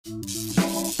Երեկոն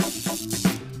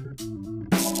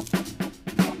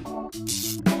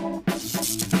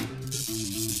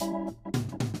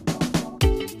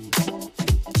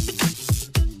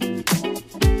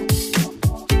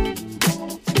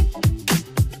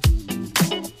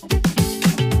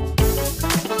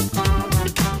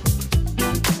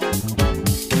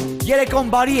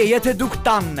բարի է, եթե դուք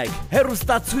տանն եք,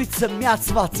 հեռուստացույցը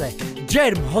միացված է,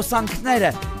 ջերմ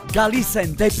հոսանքները գալիս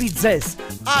են դեպի ձեզ,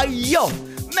 այո,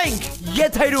 մենք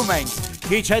եթերում ենք,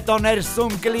 քիչ հետո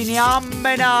ներսում կլինի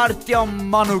Արտյոմ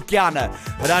Մանուկյանը,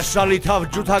 հրաշալի թավ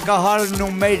ջութակահարն ու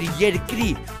մեր երկրի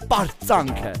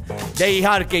պարծանքը, դե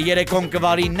իհարկե երեկոն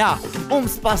կվարի նա, ում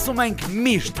սպասում ենք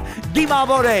միշտ,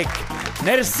 դիմավորեք,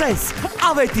 Ներսես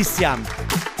Ավետիսյան։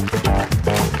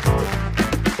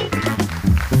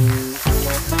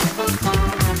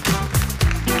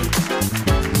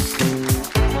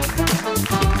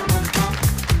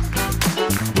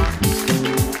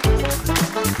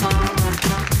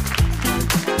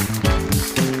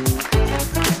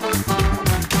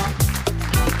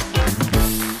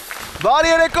 Բարի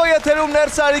երեկո, եթերում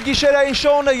Նers Ari գիշերային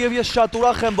շոուն է եւ ես շատ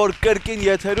ուրախ եմ, որ կրկին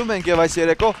եթերում ենք եւ այս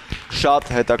երեկո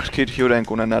շատ հետաքրքիր հյուր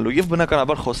ենք ունենալու եւ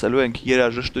բնականաբար խոսելու ենք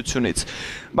երաժշտությունից։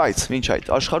 Բայց ինչ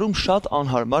այդ, աշխարհում շատ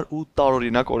անհարմար ու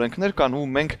տարօրինակ օրենքներ կան ու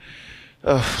մենք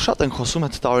շատ ենք խոսում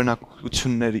այդ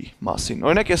տարօրինակությունների մասին։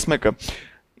 Օրինակ ես մեկը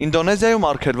Ինդոնեզիայում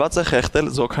արգելված է խեղդել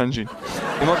զոքանջին։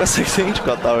 Հիմա կասեք, թե ինչ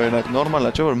կա տարօրինակ, նորմալ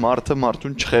է, չէ՞ որ մարդը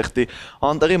մարդուն չխեղդի,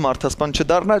 անտեղի մարդասպան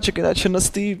չդառնա, չգնա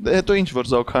չնստի, հետո ինչ որ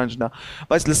զոքանջն է։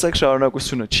 Բայց լսեք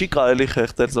շարունակությունը, չի կարելի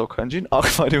խեղդել զոքանջին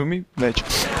ակվարիումի մեջ։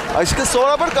 Այսինքն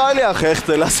սովորաբար կարելի է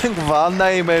խեղդել, ասենք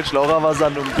վաննայի մեջ,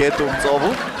 լողավազանում, գետում,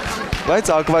 ծովում,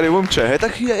 բայց ակվարիումում չէ։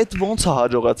 Հետաքրքիր է, այդ ոնց է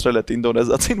հաջողացրել այդ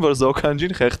ինդոնեզացին, որ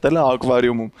զոքանջին խեղդել է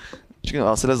ակվարիումում։ Չգիտեմ,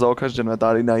 ասել է զոքանջ ջան, այդ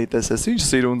Արինայի տեսես, ինչ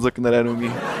սիրուն ձկներ ունի։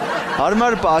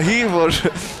 Հարմար պահի, որ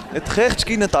այդ խեղճ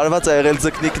կինը տարված է եղել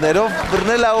ձկնիկներով,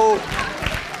 բռնել է ու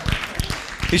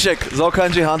հիշեք,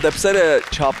 զոքանջի հանդեպ սերը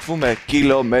չափվում է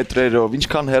կիլոմետրերով,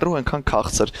 ինչքան հեռու, այնքան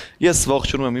քաղցր։ Ես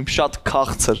ողջունում եմ իմ շատ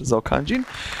քաղցր զոքանջին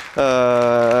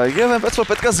եւ այնպես որ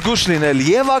պետք է զգուշ լինել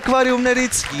եւ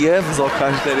ակվարիումներից եւ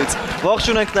զոքանջներից։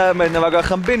 Ողջունենք նաեւ մեր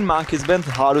նվագախմբին Monkeys Band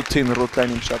Հարութին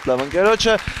Ռուտային իմ շատ լավ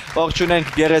ընկերոջը,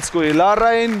 ողջունենք Գեղեցկուի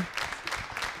Լարային։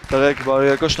 Տղեկ բարի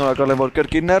երեկո, շնորհակալ եմ որ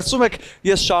կրկին ներսում եք։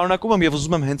 Ես շարունակում եմ եւ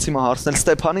ուզում եմ հենց հիմա հարցնել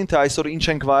Ստեփանին, թե այսօր ինչ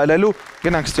ենք վայելելու։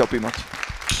 Գնանք Ստյոպի մոտ։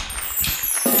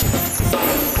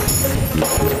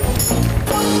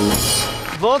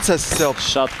 Ոնց ես Ստյոպ։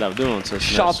 Շատ լավ, դու ոնց ես։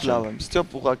 Շատ լավ եմ։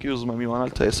 Ստյոպ ուղղակի ուզում եմ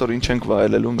իմանալ, թե այսօր ինչ ենք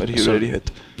վայելելու մեր հյուրերի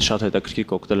հետ։ Շատ հետաքրքիր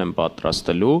կոկտեյլ եմ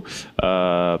պատրաստելու։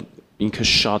 Ինքը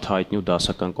շատ հայտնի ու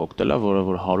դասական կոկտեյլ է, որը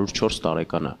որ 104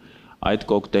 տարեկան է։ Այդ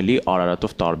կոկտեյլի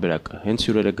Արարատով տարբերակը։ Հենց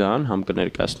հյուրերը գան, համ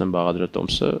կներկայացնեմ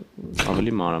Բաղադրատոմսը,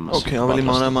 ավելի մանրամասն։ Okay, ավելի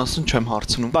մանրամասն չեմ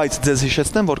հարցնում։ Բայց ձեզ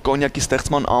հիշեցնեմ, որ կոնյակի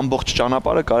ստեղծման ամբողջ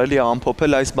ճանապարհը կարելի է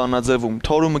ամփոփել այս բանաձևում։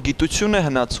 Թորումը գիտություն է,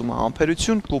 հնացումը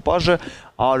համբերություն, կուպաժը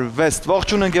արվեստ։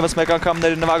 Ողջունենք եւս մեկ անգամ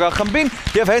ների նվագախմբին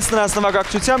եւ հենց նրանց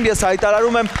նվագակցությամբ ես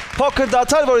հայտարարում եմ փոքր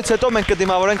դադար, որից հետո մենք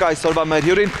կդիմավորենք այսօրվա մեր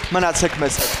հյուրին։ Մնացեք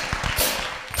մեզ հետ։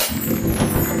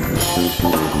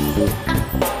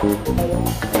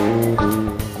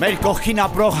 Մեր կողքին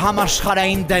ապրող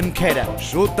համաշխարհային դեմքերը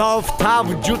շուտով թավ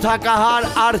ջութակահար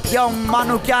Արտյոմ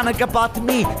Մանուկյանը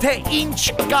կպատմի, թե ինչ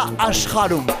կա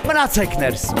աշխարհում։ Մնացեք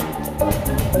ներսում։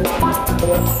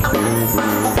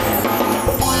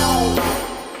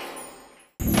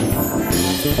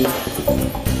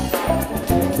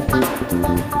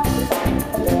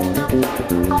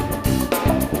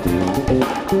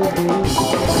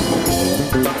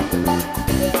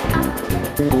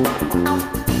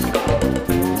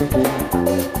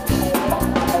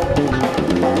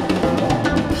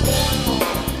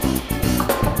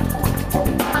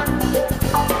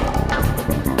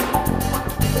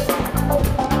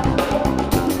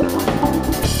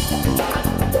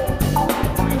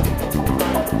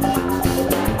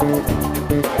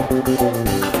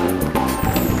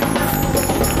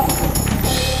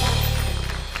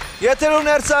 Եթերում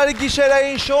Նers Ari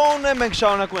գիշերային շոուն է, մենք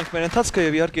շարունակում ենք մեր ընթացքը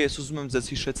եւ իհարկե ես ուզում եմ ձեզ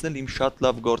հիշեցնել իմ շատ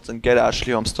լավ գործընկեր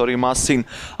Ashley Home Store-ի մասին։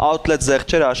 Outlet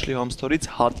զեղչեր Ashley Home Store-ից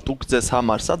հատուկ ձեզ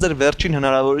համար։ Սա ձեր վերջին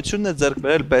հնարավորությունն է ձեռք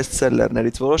բերել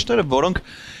բեսթսելերներից որոշները, որոնք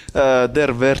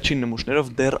դեռ վերջին նմուշներով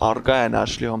դեռ արգա են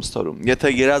Ashley Home Store-ում։ Եթե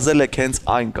երազել եք հենց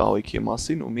այն կահույքի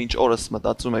մասին ու մինչ օրս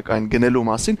մտածում եք այն գնելու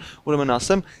մասին, ուրեմն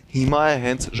ասեմ, հիմա է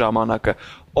հենց ժամանակը։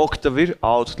 օգտվիր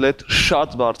outlet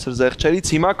շատ բարձր զեղչերից,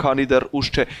 հիմա քանի դեռ ուշ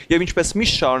չէ։ Եվ ինչպես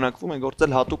միշտ շարունակվում են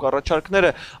գործել հատուկ առաջարկները,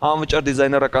 անվճար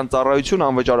դիզայներական ծառայություն,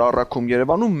 անվճար առաքում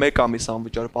Երևանում, 1 ամիս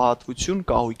անվճար պահատվություն,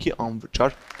 կահույքի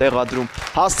անվճար տեղադրում։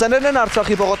 Հասցեներն են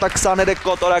Արցախի պողոտա 23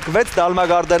 կոտորակ 6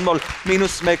 Դալմագարդեն մոլ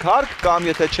 -1 հարկ կամ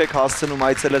եթե չեք հասցնում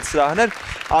այցելել սրահներ,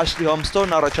 Ashley Home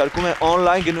Store-ն առաջարկում է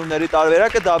on-line գնումների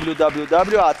տարբերակը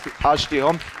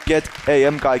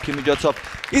www.ashleyhome.am կայքի միջոցով։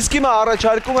 Իսկ հիմա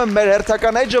առաջարկում եմ մեր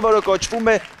հերթական էջը, որը կոչվում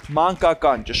է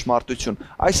մանկական ճշմարտություն։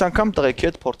 Այս անգամ տղեկի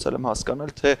հետ փորձել եմ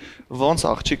հասկանալ, թե ոնց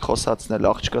աղջիկ խոսացնել,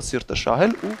 աղջկա սիրտը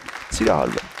շահել ու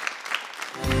սիրահարվել։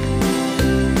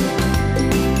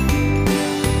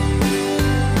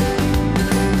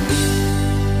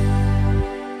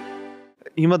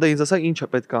 Հիմա դե ինձ ասա ինչ է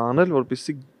պետք է անել,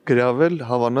 որպեսզի գրավել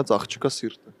հավանած աղջկա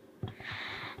սիրտը։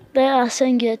 Դե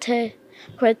ասենք, եթե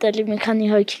հետելի մի քանի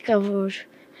հոգի կա, որ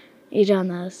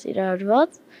Իրանը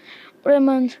սիրահարված,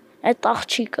 ուրեմն այդ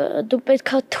աղջիկը դու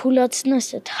պետքա թուլացնես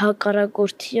այդ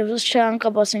հակառակորդի եւ չէ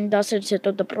անկապ ասենք դասերից հետո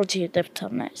դպրոցի հետև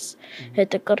թռնես,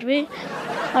 հետը կռվի,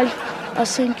 այլ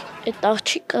ասենք այդ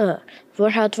աղջիկը, որ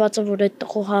հատվածը, որ այդ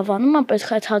տղու հավանում է, պետք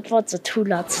է այդ հատվածը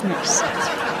թուլացնես։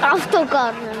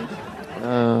 Ավտոկարն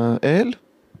Էլ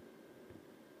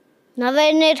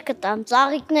նվերներ կտամ,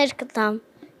 ծաղիկներ կտամ,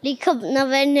 լիքը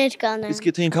նվերներ կանեմ։ Իսկ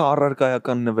եթե ինքը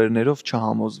առարկայական նվերներով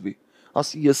չհամոզվի,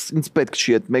 ասի ես ինձ պետք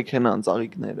չի այդ մեքենան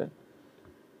ծաղիկները։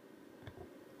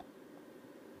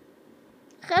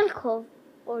 Խելքով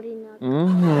օրինակ։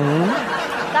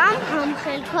 Կամ համ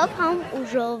խելքով, համ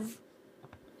ուժով։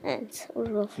 Հենց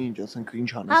ուժով։ Ինչ ասենք, ինչ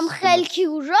անես։ Համ խելքի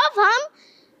ուժով, համ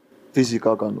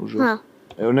ֆիզիկական ուժով։ Հա։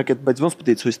 Օրինակ այդ բայց ոնց պետք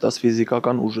է ցույց տաս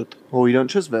ֆիզիկական ուժդ։ Հո իրան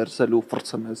չես վերցել ու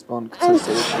ֆրցնես, բան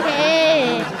գցես։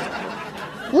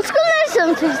 Մուսկուլներ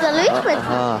եմ ցույց տալու, ինչ պետք է։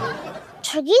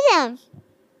 Չգիտեմ։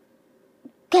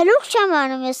 Գլուխ չեմ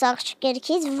անում ես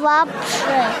աղջիկերքից,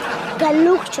 վաբշե։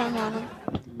 Գլուխ չեմ անում։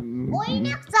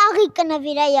 Օրինակ ծաղիկ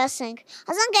կնվիրեի, ասենք։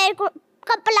 Ասենք երկու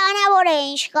պլանավոր է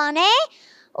ինչ կանե,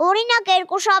 օրինակ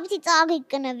 2 շաբթի ծաղիկ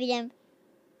կնվիրեմ։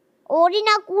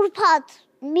 Օրինակ ուրբաթ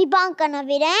մի բան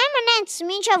կնվիրեմ, նենց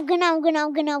մինչև գնամ,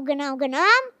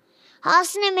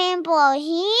 հասնեմ այն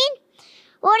պահին,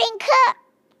 որ ինքը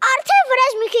արդեն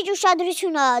վրաս մի քիչ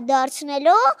ուշադրություն է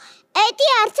դարձնելու, էդի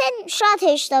արդեն շատ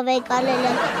հեշտ է վեկալել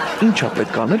է։ Ինչ է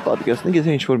պետք անել, պատկերացնենք,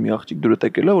 եթե ինչ-որ մի աղջիկ դուրս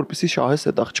եկել է, որպեսզի շահես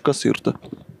այդ աղջկա սիրտը։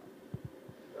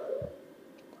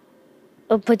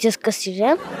 Բայց ես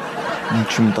կսիրեմ։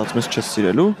 Ինչի մտածում ես չես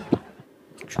սիրելու։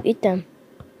 Չգիտեմ։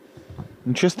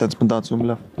 Ինչ ես տենց մտածում,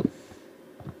 լավ։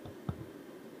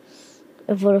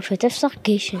 Որովհետև սա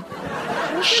գեշ է։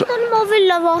 Շտանում ավելի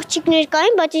լավ աղջիկներ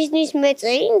կային, բայց ինձնից մեծ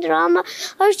էին, դրա համար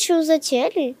այս չուզեցի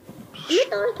էլի։ Մի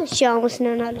տարի չի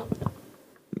ամուսնանալու։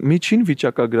 Միջին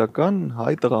վիճակագրական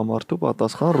հայ տղամարդու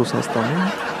պատասխան Ռուսաստանում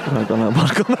բնականաբար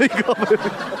կանայի կապեր։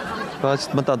 Բայց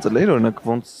մտածել էի, օրինակ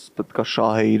ոնց պետք է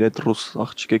շահեիր այդ ռուս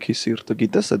աղջիկի սիրտը,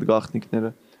 գիտես այդ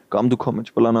գաղտնիքները, կամ դու քո մեջ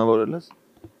պլանավորել ես։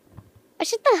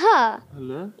 Աշտը հա։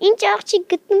 Ինչ աղջիկ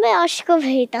գտնում է աշկով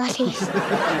հետ ալիս։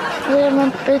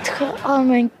 Ուրեմն պետք է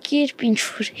ամեն կերպ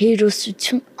ինչ-որ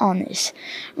հերոսություն անես,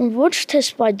 ոչ թե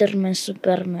Spider-Man,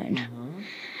 Superman։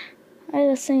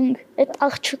 Այլ ասենք, այդ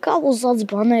աղջկա ուզած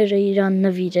բաները իրան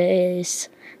նվիրես,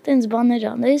 տենց բաներ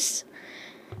անես,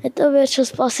 հետո վերջը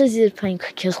սպասես երբ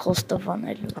ինքը քեզ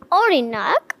խոստովանելու։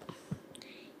 Օրինակ,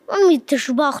 մի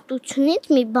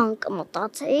դժբախտությունից մի բան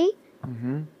կմտածեի։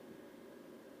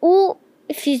 Ու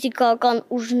ֆիզիկական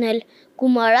ուժն էլ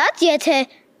գումարած, եթե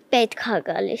պետք է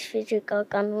գալիս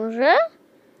ֆիզիկական ուժը,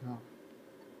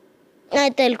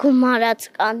 այդ էլ գումարած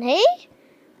կանեի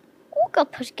ու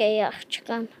կփրկեի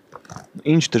աղջկան։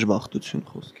 Ինչ դժբախտություն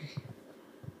խոսքի։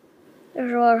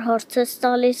 Ժոր հարցես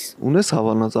տալիս։ Ունես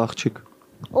հավանած աղջիկ։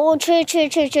 Օ, չէ,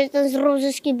 տենց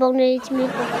ռոզիսկի բողներից մի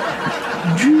խոս։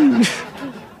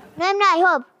 Նայ,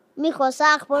 հոպ, մի խոսա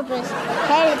աղբորպես,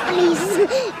 help, please,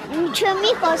 չէ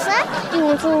մի խոսա,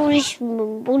 ոնց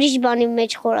ուրիշ բանի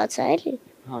մեջ խորացա, էլի։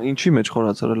 Հա, ինչի մեջ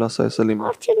խորացար, էլ ասա ես էլ իմ։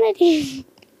 Արդյունների։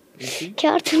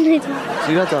 Քյարդունների։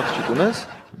 Սիրած աղջիկ ունես։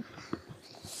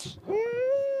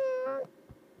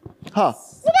 Հա։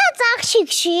 Սիրած աղջիկ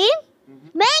չի,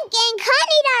 մենք ենքան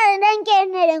իրար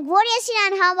ընկերներ ենք, որ ես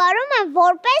իրան համարում եմ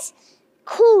որպես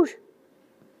քուր։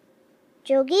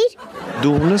 Ջոգիր։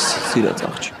 Դու ունես սիրած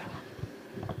աղջիկ։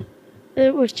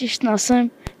 Որ ճիշտն ասեմ,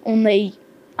 ունեի,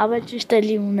 ավելի ճիշտ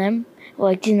էլի ունեմ,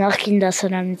 ուղղակի նախկին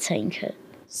դասարանից է ինքը։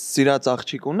 Սիրած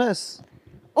աղջիկ ունես։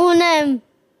 Ունեմ։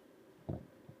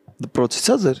 Դպրոցից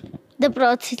է ձեր։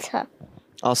 Դպրոցից է։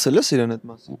 Ասել ես իրեն այդ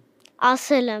մասին։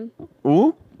 Ասել եմ։ Ու։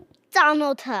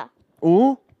 Ծանոթ է։ Ու։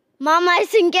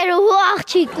 Մամայս ընկերուհու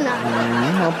աղջիկն է։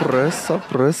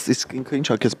 Ապրես, իսկ ինքը ինչ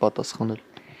է քեզ պատասխանել։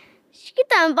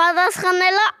 Չգիտեմ,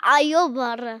 պատասխանելա այո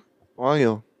բառը։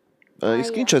 Այո։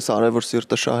 Իսկ ինչ ես արել, որ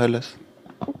սիրտը շահել ես։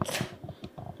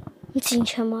 Ինչ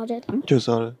եմ արել։ Ինչ ես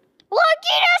արել։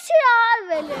 Ուղղակի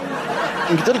հրավիրել եմ։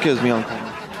 Ինքդ էլ քեզ մի անգամ։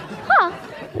 Հա։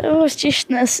 Որ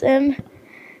ճիշտն ասեմ,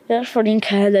 երբ որ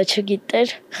ինքը հələ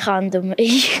չգիտեր, խանդում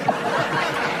էի։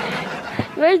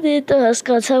 Բայց հետո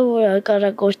հասկացա, որ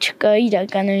հակառակորդ չկա,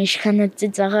 իրականում ինչքան է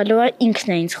ծիծաղալու է, ինքն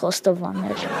է ինձ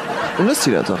խոստովանել։ Ունես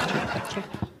սիրած աղջիկ։ Չէ։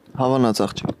 Հավանած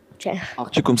աղջիկ։ Չէ։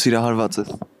 Աղջիկում սիրահարված ես։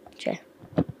 Չէ։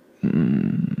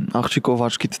 Աղջիկով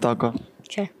աչքիդ տակա։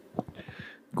 Չէ։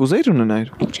 Կուզեիր ունենայր։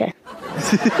 Չէ։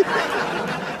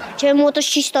 Չէ, մոտս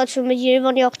չի ստացվում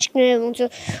Երևանի աղջիկները ոնց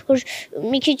որ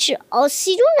մի քիչ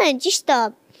սիրուն են, ճիշտ է,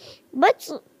 բայց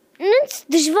ինձ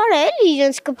դժվար է էլի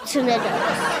իրենց կպցնելը։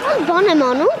 Բան եմ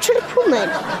անում, չրփում են։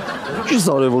 Ինչ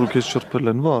զարե որ քեզ չրփել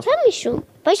են, վա։ Չեմ հիշում,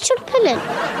 բայց չրփել են։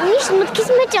 Միշտ մտքից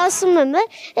մեջ ասում եմ,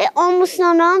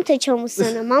 ամուսնանամ թե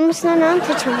չամուսնանամ, ամուսնանամ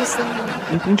թե չամուսնանամ։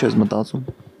 Ինչ ես մտածում։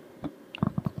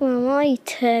 Մամայի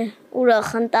թե ուրախ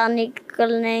ընտանիք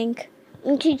կլնենք։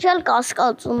 Քիչ էլ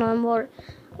կասկած ունեմ, որ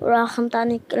ուրախ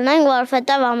ընտանիք կլնենք,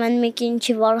 որովհետև ամեն մեկի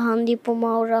ինչի որ հանդիպում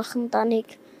է ուրախ ընտանիք։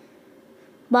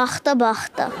 Բախտը։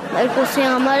 Երկուսի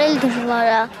համար էլ դժվար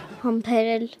է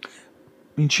համբերել։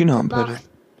 Ինչին համբերել։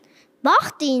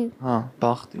 Բախտին։ Հա,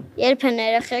 բախտին։ Երբ են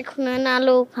երեխեք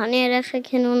ունենալու, քանի երեխեք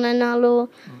են ունենալու։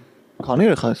 Քանի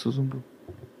երեխա ես ուզում դու։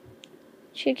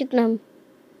 Չգիտեմ։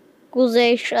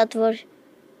 Կուզեի շատ որ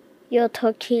 7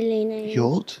 հոգի լինեին։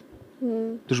 7։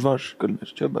 Դժվար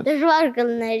կլներ, չէ՞, բայց։ Դժվար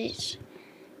կլներ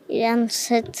իրանց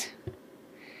հետ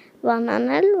բան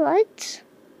անել, բայց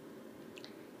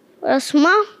ասում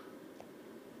եմ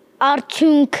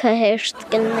արդյունքը հեշտ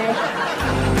կլներ։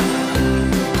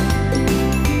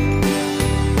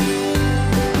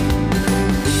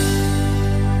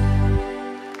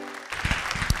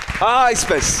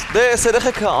 Այսպես, դե այս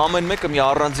երեխեքը ամեն մեկը մի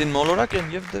առանձին մոլորակ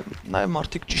են եւ դե նաեւ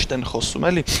մարդիկ ճիշտ են խոսում,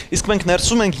 էլի։ Իսկ մենք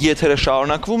ներսում ենք, եթերը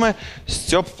շարունակվում է,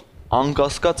 Ստյոպ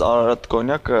անկասկած Արարատ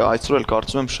կոնյակը այսօր էլ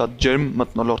կարծում եմ շատ ջերմ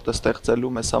մթնոլորտ է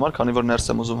ստեղծելու մեզ համար, քանի որ ներս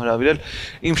եմ ուզում հրավիրել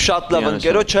իմ շատ լավ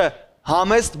ընկերոջը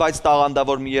համեստ, բայց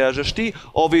տաղանդավոր մի երաժշտի,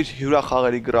 ով իր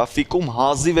հյուրախաղերի գրաֆիկում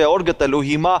հազիվ է օր գտելու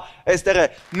հիմա այստեղ է։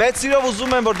 Մեծ սիրով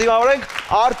ուզում եմ որ դիմավորենք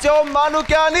Արտյոմ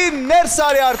Մանուկյանին, Ներս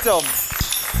Ari Արտյոմ։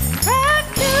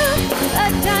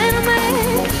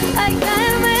 Like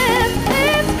dynamite,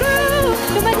 it's true.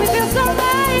 You make me feel so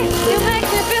right. You make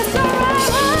me feel so right.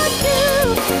 Want you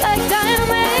like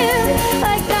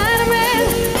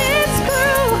dynamite, it's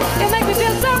true. You make me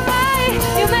feel so right.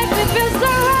 You make me feel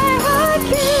so right. Want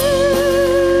you.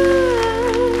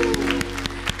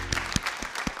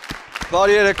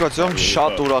 Բարի երեկո,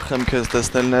 շատ ուրախ եմ քեզ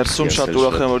տեսնել ներսում, շատ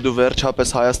ուրախ եմ որ դու վերջապես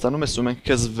Հայաստանում ես ու մենք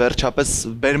քեզ վերջապես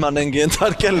բերման ենք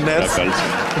ենթարկել ներս։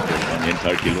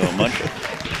 Ենթարկելու համար։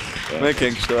 Մենք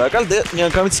ենք շնորհակալ, դե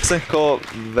միանգամից սկսենք քո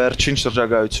վերջին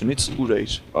շրջագայությունից, ուր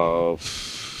էիր։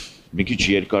 Մի քիչ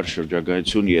երկար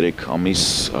շրջագայություն 3 ամիս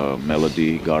Melody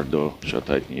Gardo շատ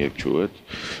հայտնի երգչու հետ,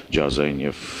 ջազային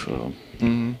եւ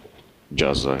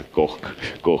ջազը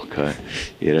կողք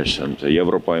երաժշտություն։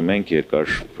 Եվրոպայում ենք երկար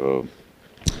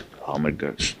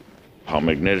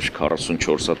համերգներ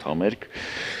 44 հատ համերգ,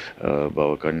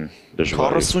 բավական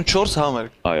դժվար։ 44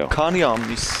 համերգ։ Այո։ Քանի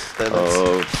ամիս տևեց։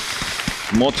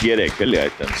 Մոտ 3 էլի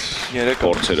այդտենց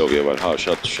փորձերով եւ այլ, հա,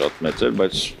 շատ մեծ էր,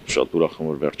 բայց շատ ուրախ եմ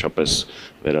որ վերջապես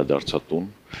վերադարձա տուն,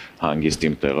 հանգիստ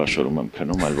իմ տեղաշորում եմ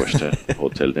քնում, այլ ոչ թե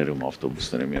հոթելներում,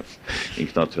 ավտոբուսներում եւ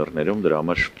ինքնաթիռներում, դրա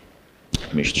համար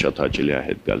միշտ շատ հաճելի է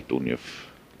հետ գալ տուն եւ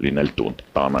լինել տուն,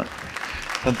 տանը։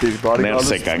 Ընտիր,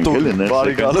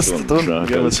 բարի գալուստ տուն,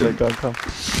 եւս մեկ անգամ։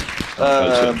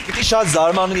 Պիտի շատ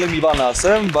զարմանալի մի բան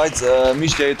ասեմ, բայց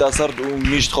միշտ երիտասարդ ու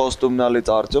միշտ խոստումնալից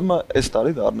Արտյոմը այս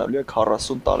տարի դառնալու է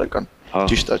 40 տարեկան։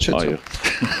 Ճիշտ է, չէ՞։ Այո։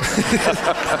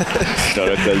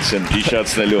 Շնորհակալություն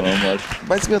հիշացնելու համար։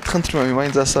 Բայց մի հատ խնդրում եմ, հիմա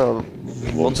ինձ ասա,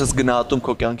 ոնց ես գնահատում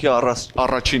քո կյանքի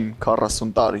առաջին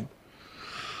 40 տարին։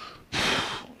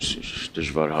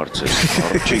 Դժվար հարց է։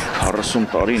 Առաջին 40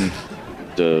 տարին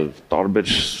տարբեր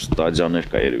ստադիաներ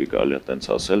կա երևի կարելի է տենց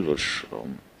ասել, որ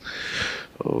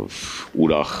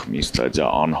ուրախ մի ստադիա,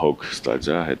 անհոգ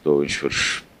ստադիա, հետո ինչ-որ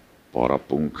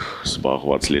պարապունք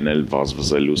զբաղված լինել,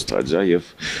 վազվզելու ստադիա եւ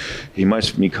հիմա այս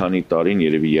մի քանի տարին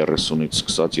երևի 30-ից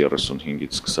սկսած,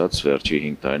 35-ից սկսած վերջի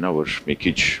 5 տարին է, որ մի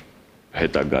քիչ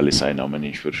հետա գալիս այն ամեն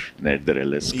ինչ որ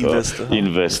ներդրել ես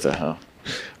ինվեստը, հա։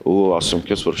 Ու ասում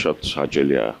ես որ շատ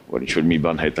հաճելի է, որ ինչ որ մի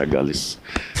բան հետա գալիս։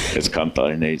 Այսքան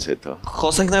տարիներից հետո։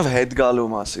 Խոսենք նաև հետ գալու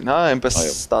մասին, հա, այնպես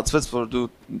ստացվեց, որ դու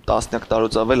տասնյակ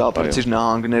տարուց ավել ապրեցիր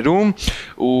նահանգներում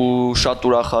ու շատ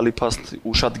ուրախալի փաստ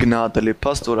ու շատ գնահատելի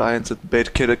փաստ, որ հենց այդ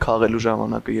բերքերը քաղելու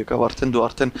ժամանակը եկավ, արդեն դու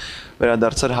արդեն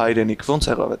վերադարձար հայրենիք, ոնց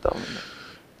եղավ այդ ամենը։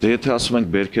 Դե եթե ասում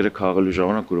ենք բերքերը քաղելու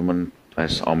ժամանակ, ուրեմն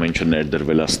այս ամեն ինչը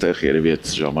ներդրվել է այստեղ, երևի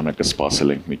այդ ժամանակը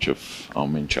սպասել ենք միջով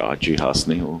ամեն ինչ աճի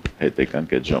հասնի ու հետ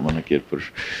եկանք այդ ժամանակ,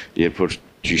 երբ որ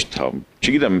ճիշտ հա,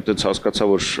 չգիտեմ, այդպես հասկացա,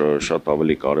 որ շատ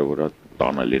ավելի կարևոր է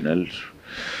տանը լինել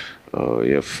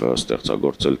եւ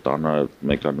ստեղծագործել տանը,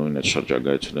 մեկնույն այդ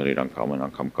շրջագայությունները իրանք ամեն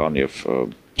անգամ կան եւ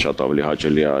շատ ավելի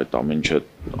հաճելի է այդ ամեն ինչը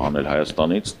անել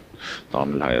Հայաստանից,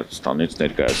 տանել Հայաստանից,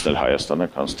 ներկայացնել Հայաստանը,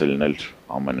 քան թե լինել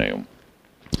ԱՄՆ-ում։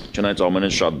 Չնայած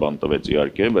ամենից շատ բան տվեց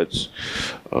իհարկե, բայց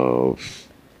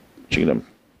չգիտեմ,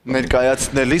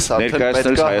 ներկայացնելիս արդեն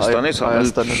պետք է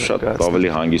Հայաստանից շատ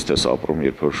ավելի հանգիստ ես ապրում,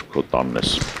 երբ որ քո տանն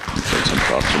ես, այսպես եմ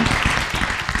կարծում։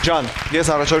 Ջան,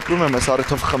 ես առաջարկում եմ այս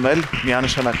առիթով խմել,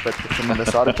 միանշանակ պետք է խմել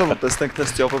այս առիթով, տեսնենք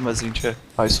թե Ստյոպը մեզ ինչ է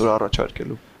այսօր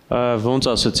առաջարկելու։ Ոնց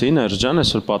ասեցի, Ներս ջան,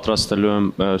 այսօր պատրաստելու եմ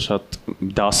շատ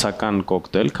դասական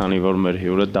կոկտեյլ, քանի որ մեր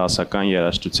հյուրը դասական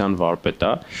երաժշտության վարպետ է։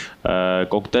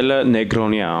 Կոկտեյլը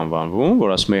Նեգրոնի է անվանվում,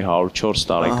 որ ասում է 104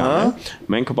 տարեկան է։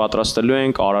 Մենք պատրաստելու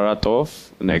ենք Արարատով,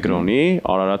 Նեգրոնի,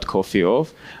 Արարատ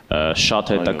քոֆիով,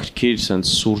 շատ հետաքրքիր,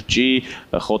 sense սուրճի,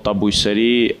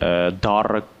 խոտաբույսերի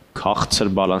դառը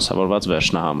քաղցր բալանսավորված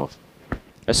վերջնահամով։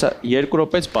 Այսա 2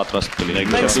 րոպեից պատրաստ կլինի։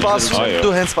 Մենք սպասում ենք,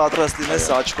 դու հենց պատրաստ լինես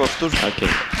աչքով դուր։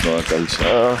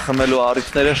 Խմելու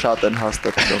առիթները շատ են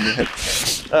հաստատվի հետ։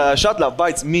 Շատ լավ,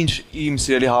 բայց մինչ իմ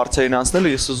սիրելի հարցերին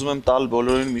անցնելը ես ուզում եմ տալ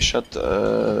բոլորին մի շատ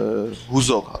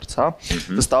հուզող հարց, հա։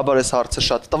 Վստահաբար այս հարցը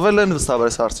շատ տվել են,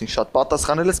 վստահաբար այս հարցին շատ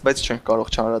պատասխանել ես, բայց չենք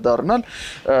կարող չանդրադառնալ։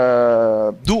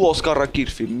 Դու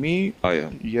Օսկարակիր ֆիլմի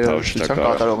երաժշտության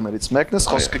կատարողներից մեկն ես,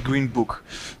 խոսքը Green Book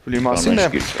ֆիլմի մասին է։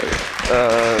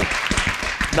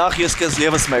 Նախ ես քեզ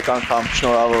եւս մեկ անգամ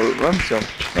շնորհավորում եմ,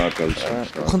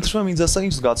 Շնորհակալություն։ Խնդրում եմ ինձ ասա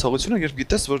ինչ զգացողություն է, երբ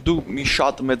գիտես, որ դու մի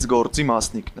շատ մեծ գործի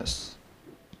մասնիկն ես։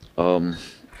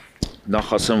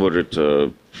 Նախ ասեմ, որ այդ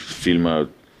ֆիլմը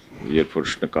երբ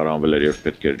որ նկարահանվել էր եւ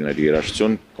պետք էր լիներ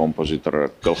երաժշտություն, կոմպոզիտորը,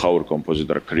 գլխավոր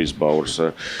կոմպոզիտորը Քրիս Բաուրսը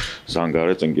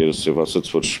զանգարեց ընկերոջս եւ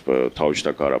ասաց, որ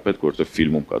թավուշտակար է պետք, որտեղ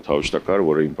ֆիլմում կա թավուշտակար,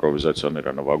 որը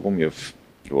իմպրովիզացիաներ է նվագում եւ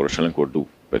որոշել ենք, որ դու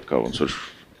պետք է ոնց որ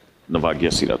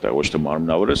նվագես իր այդտեղ ոչ թե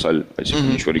մարմնավոր ես, այլ այսինքն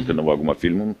ինչ որ ինքը նվագում է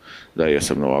ֆիլմում, դա ես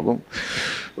եմ նվագում։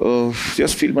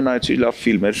 Ես ֆիլմը նայեցի, լավ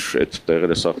ֆիլմ էր, այդ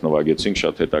տեղերը սաղ նվագեցինք,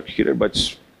 շատ հետաքրքիր էր, բայց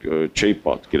չէի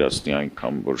պատկերացնի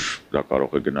այնքան, որ դա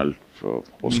կարող է գնալ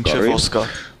Օսկարի։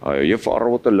 Այո, եւ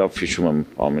առավոտը լավ հիշում եմ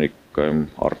Ամերիկայում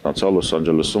արթնացա Լոս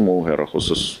Անջելեսում ու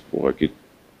հեռախոսս ուղղակի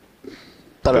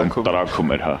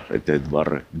տրաքում էր, հա, այդ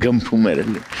բառը գմփում էր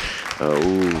էլի։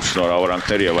 Ու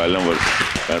շնորհավորանքներ եւ այլն, որ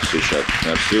merci շատ,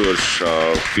 merci, որ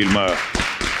ֆիլմը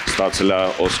ստացել է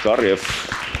Օսկար եւ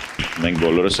մենք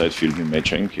բոլորս այդ ֆիլմի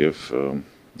մեջ ենք եւ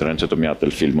դրանից հետո մի հատ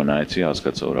էլ ֆիլմը նայեցի,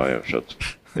 հասկացա, որ այո, շատ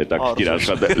հետաքրքիր է,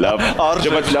 շատ լավ,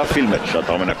 բայց լավ ֆիլմ է, շատ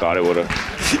ամենակարևորը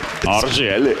արժի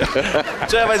էլի։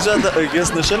 Չէ, բայց շատ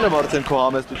ես նշել եմ արդեն քո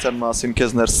համեստության մասին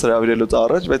քեզ ներս հրավիրելուց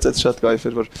առաջ, բայց այդ շատ կայֆ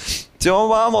էր, որ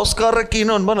Տյոմ Օսկարը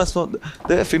կինոն, բան ասում,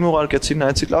 դե ֆիլմ ուղարկեցի,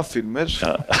 նայեցի, լավ ֆիլմ էր։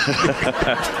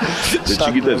 Դե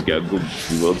չգիտես գագում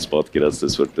ոնց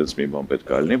պատկերացնես, որ տես մի բան պետք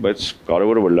է լինի, բայց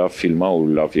կարևորը որ լավ ֆիլմ է ու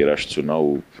լավ երաժշտություն է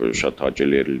ու շատ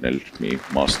հաճելի է լինել մի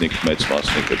մասնիկ, մեծ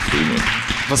մասնիկ այդ ֆիլմի։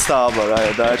 Վստահաբար,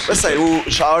 այո, դա այդպես է ու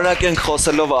շարունակենք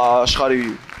խոսելով աշխարհի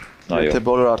Եթե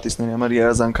բոլոր արտիստների համար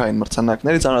երազանքային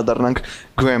մրցանակներից անդրադառնանք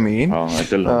Grammy-ին։ Հա,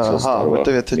 այդ էլ անցած տարվա։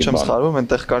 Որտեղ եթե չեմ սխալվում,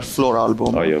 այնտեղ կար Floor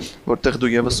ալբոմը, որտեղ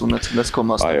դու եւս ունեցել ես քո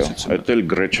մասնակցությունը։ Այո, այդ էլ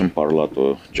Gretchen Parlato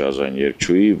ջազային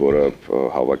երգչուհի, որը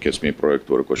հավաքեց մի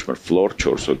պրոյեկտ, որը կոչվում էր Floor,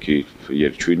 4 հոգի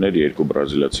երգչուհիներ, 2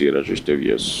 բրազիլացի երաժիշտ եւ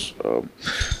ես։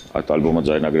 Այդ ալբոմը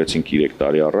ձայնագրեցինք 3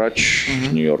 տարի առաջ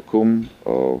Նյու Յորքում,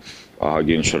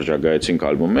 ահագին շրջագայեցինք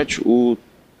ալբոմի մեջ ու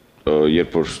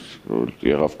երբ որ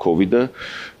եղավ COVID-ը,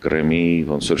 Grammy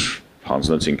ոնց որ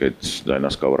հանձնեցինք այդ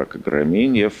ձայնասկավառակը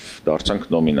Grammy-ին եւ դարձանք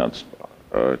նոմինանտ։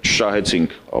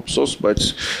 Չշահեցինք ափսոս, բայց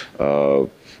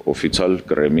օֆիցիալ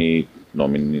Grammy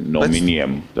նոմինի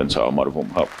եմ տենց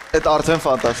համարվում, հա։ Այդ արդեն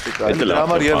ֆանտաստիկ է։ Դրա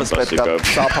համար եւս պետք է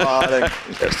շափարենք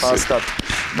հաստատ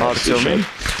Արտյոմին։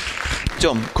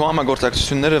 Արտյոմ, քո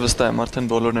համագործակցությունները վստահ եմ արդեն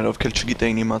բոլորներ ովքեր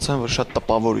չգիտեին իմացան, որ շատ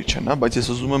տպավորիչ են, հա, բայց ես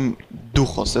ուզում եմ դու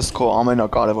խոսես քո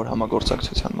ամենակարևոր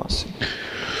համագործակցության մասին։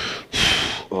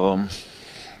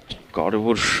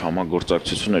 Կարևոր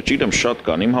համագործակցությունը, չգիտեմ, շատ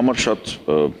կան, իմ համար շատ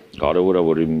կարևոր է,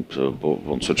 որ իմ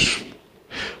ոնց որ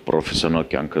պրոֆեսիոնալ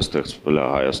կյանքը ստեղծվել է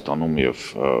Հայաստանում եւ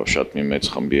շատ մի մեծ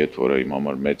խմբի հետ, որը իմ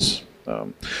համար մեծ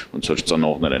ոնց որ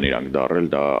ծնողներ են իրանք դարել,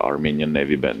 դա Armenian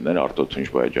Navy band-ներ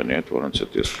Արտյոմի հետ, որոնց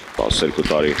հետ ես 12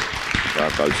 տարի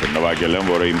շնորհակալություն նվագել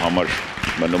եմ, որը իմ համար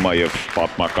մնում է եւ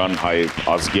պատմական հայ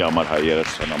ազգի համար, հայ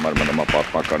երաժշտության համար մնում է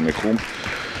պատմական մի խումբ,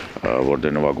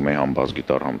 որտեղ նվագում էի համ բաս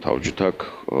գիտար, համ թավջութակ,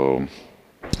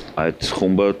 այդ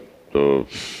խումբը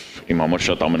իմ համար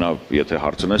շատ եթե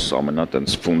հարցնես, ամենա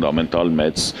տենց ֆունդամենտալ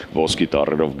մեծ ոսկի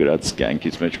տառերով գրած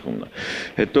կյանքից մեջ խումբն է։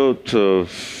 Հետո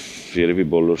երևի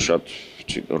բոլոր շատ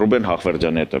Ռուբեն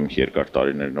Հախվերդյանի հետ եմ երկար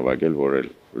տարիներ նվագել, որ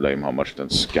դա իմ համար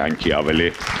տենց կյանքի ավելի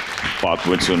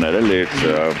պատմություններ էլ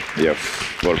եւ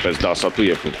որպես դասատու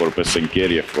եւ որպես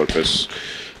ընկեր եւ որպես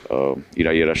իր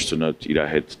երաժշտությունը իր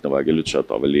հետ նվագելուց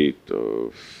շատ ավելի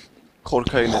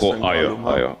Խորքային ես ընկալում,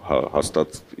 այո,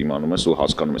 հաստատ իմանում ես ու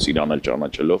հասկանում ես իրան էլ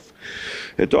ճանաչելով։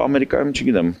 Հետո Ամերիկայում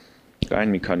չգիտեմ,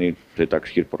 կային մի քանի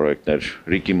հետաքրքիր պրոյեկտներ,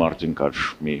 Ռիկի Մարտին կար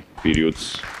մի պերիոդ,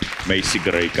 Մեյսի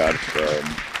Գրեյ կար։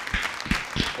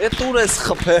 Էդ ուր ես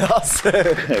խփե ասե։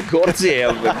 Գործի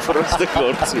է, պրոստը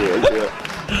գործի է։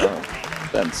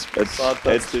 Տենց,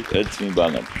 այդ մի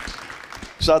բան է։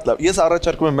 Շատ լավ։ Ես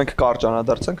առաջարկում եմ մենք կարճ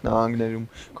անդրադարձանք նահանգներում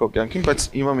քո կյանքին, բայց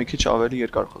հիմա մի քիչ ավելի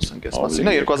երկար խոսենք այս մասին։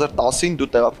 2010-ին դու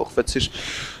տեղափոխվեցիր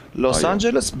Լոս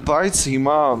Անջելես, բայց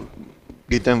հիմա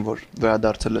գիտեմ, որ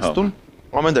վերադարձել ես տուն։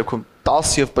 Ամեն դեպքում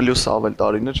 10 եւ պլյուս ավել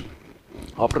տարիներ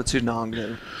ապրեցիր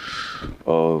նահանգներում։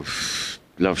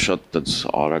 Լավ շատ դից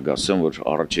արագ ասեմ, որ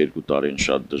առաջ 2 տարին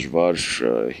շատ դժվար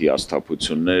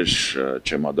հիասթափություններ,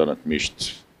 չեմադանդ միշտ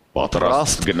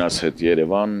պատրաստ գնաց հետ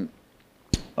Երևան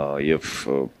եւ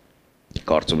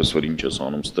կարծում ես որ ինչ ես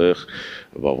անում ստեղ,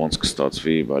 ոնց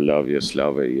կստացվի, լավ ես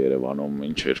լավ է Երևանում,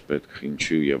 ինչ էր պետք,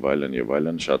 ինչու եւ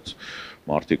այլն, շատ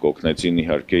մարդիկ օգնեցին,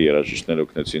 իհարկե երաժիշտներ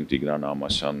օգնեցին, Տիգրան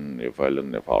Ամասյան եւ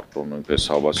այլն եւ Արտյոմ նույնպես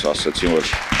հավաս ասացին, որ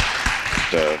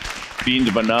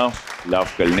պինդ բնա,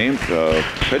 լավ կլինի,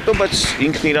 հետո բայց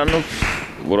ինքն իրանով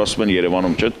որ ասում են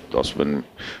Երևանում չէ, ասում են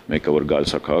մեկը որ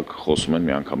գալիս է քաղաք, խոսում են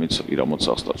միանգամից իր մոտ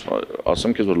սա ստացվում։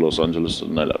 Ասեմ քեզ որ Լոս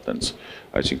Անջելեսն էլ է տենց,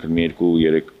 այսինքն մի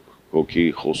 2-3 հոգի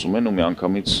խոսում են ու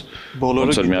միանգամից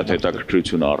ոնց որ մի հատ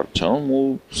հետաքրքրություն առաջանում ու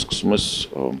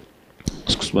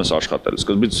սկսում ես աշխատել։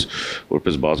 Սկզբից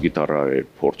որպես բաս գիտարա էր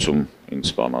փորձում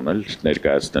ինձ բանանել,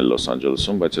 ներկայացնել Լոս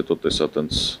Անջելեսում, բայց հետո տեսա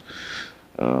տենց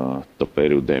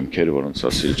տպեր ու դեմքեր, որոնց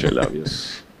ասիլ չէ լավ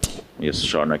ես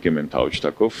շարունակեմ իմ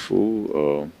թավջտակով ու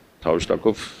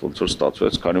թավջտակով ոնց որ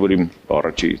ստացվեց, քանի որ իմ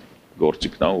առաջի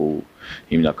գործիքն է ու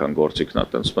հիմնական գործիքն է,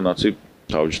 տենց մնացի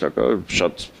թավջտակը,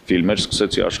 շատ ֆիլմեր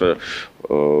սկսեցի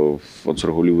ոնց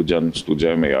որ հոլիվուդյան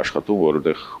ստուդիայում էի աշխատում,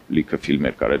 որտեղ լիքը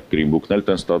ֆիլմեր կար, այդ Green Book-ն էլ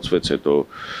տենց ստացվեց, հետո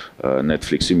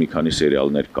Netflix-ի մի քանի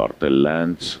սերիալներ Cartel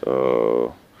Land,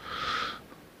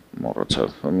 մոռացա,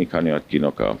 մի քանի հատ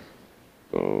կինո կա,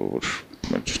 որ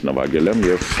մենք նվագել եմ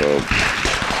եւ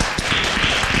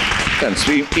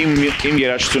իմ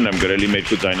երաժշտությունն եմ գրել, իմ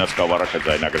երկու ձայնած կավառակը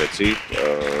ձայնագրեցի,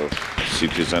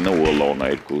 Citizen-ը ու Alone-ը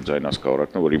երկու ձայնած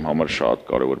կավառակն, որ իմ համար շատ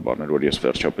կարևոր բան էր, որ ես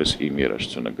վերջապես իմ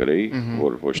երաժշտությունը գրեի,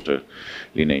 որ ոչ թե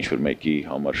լինե ինչ-որ մեկի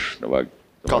համար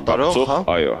կատարող, հա։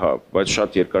 Այո, հա, բայց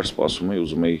շատ երկար սպասում էի,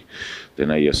 ուզում էի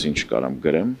տենա ես ինչ կարամ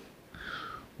գրեմ,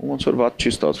 ու ոնց որ վատ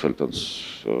չի ստացվել, տենց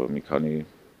մի քանի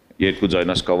երկու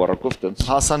ձայնած կավառակով տենց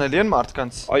հասանելի են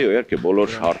մարդկանց։ Այո, իհարկե,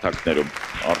 բոլոր հարթակներում,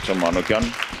 Արտյոմ Մանուկյան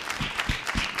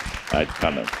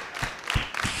այդքանը։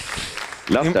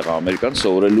 Լավ տեղ Ամերիկան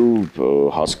սովորելու,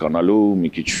 հասկանալու,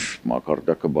 մի քիչ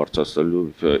մակարդակը բարձրացնելու,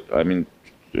 I mean,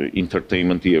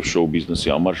 entertainment-ի եւ show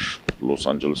business-ի համար Լոս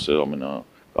Անջելեսը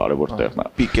ամենակարևոր տեղն է։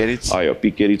 Պիկերից։ Այո,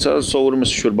 պիկերից է, սովորում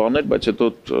ես ինչ-որ բաներ, բայց հետո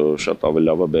շատ ավելի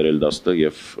լավ է բերել դաստը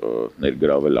եւ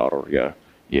ներգրավել առօրյա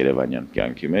Երևանյան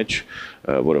կյանքի մեջ,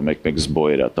 որը մեկ-մեկ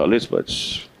զբոյեր է տալիս, բայց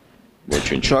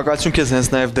ոչինչ։ Շնորհակալություն քեզ հենց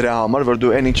նաև դրա համար, որ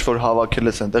դու այն ինչ որ հավաքել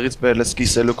ես այնտեղից բերել ես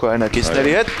կիսելու քո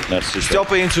հայրենակիցների հետ։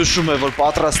 Ստյոպը ինձ հուշում է, որ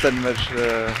պատրաստ են մեր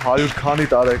 100 քանի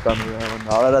տարեկան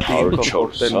Արարատի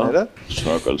կոկտեյլները։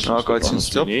 Շնորհակալություն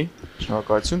Ստյոպ։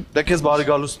 Շնորհակալություն։ Դե քեզ բարի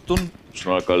գալուց տուն։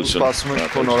 Շնորհակալություն։ Սպասում ենք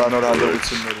քո նորանոր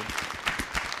հաջողություններին։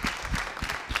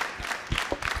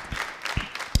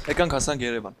 Եկանք հասանք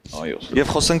Երևան։ Այո։ Եվ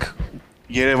խոսենք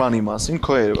Երևանի մասին,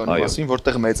 քո Երևանի մասին,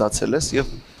 որտեղ մեծացել ես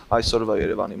եւ այսօրվա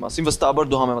Երևանի մասին։ Վստահաբար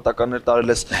դու համեմատականներ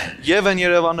տարել ես եւ այն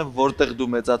Երևանը, որտեղ դու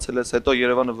մեծացել ես, հետո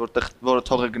Երևանը, որը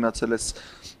թողը գնացել ես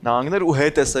նահանգներ ու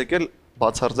հետ ես եկել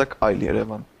բացարձակ այլ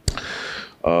Երևան։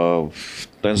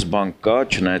 Տենց բան կա,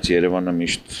 չնայած Երևանը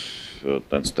միշտ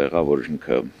տենց տեղ է, որ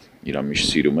ինքը իրա միշտ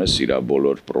սիրում ես, իրա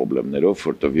բոլոր պրոբլեմներով,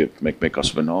 որտեղ երբ մեկ-մեկ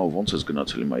ասում են, ոնց ես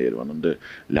գնացել հիմա Երևան, դե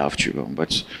լավ չի բան,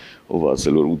 բայց ով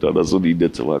ասել որ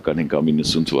 89 թվականին կամ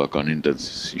 90 թվականին դες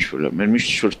ինչ-որ մեր միշտ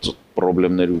ինչ-որ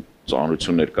պրոբլեմներ ու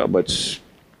ծանրություններ կա, բայց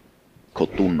քո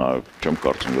տունն է, չեմ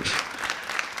կարծում որ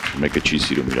մեկը չի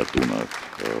սիրում իր տունը։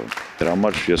 Դրա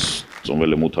համար ես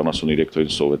ծնվել եմ 83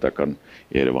 թվականին սովետական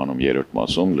Երևանում երրորդ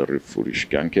մասում, լրիվ ուրիշ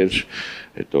կյանք էր,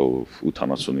 հետո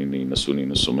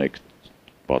 89-90-91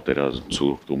 պատերազմ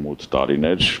ցուրտ ու մութ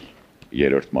տարիներ,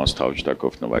 երրորդ մաս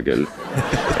թավջտակով նվագել,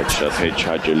 այդ շատ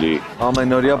հաճելի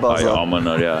ամենօրյա բազա։ Այո,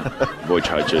 ամենօրյա ոչ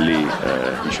հաճելի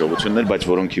հիշողություններ, բայց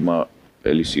որոնք հիմա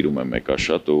էլի սիրում եմ եկա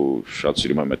շատ ու շատ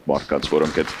սիրում եմ այդ մարդկանց,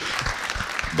 որոնք այդ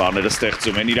բաները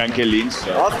ստեղծում են իրանք էլ ինձ։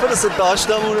 Ախպերս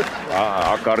դաշտամուրը,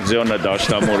 ակարդեոնը,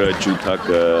 դաշտամուրը,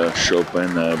 ջութակը,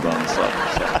 շոպենը, բանսա։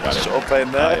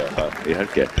 Շոպենը։ Այո,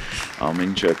 իհարկե,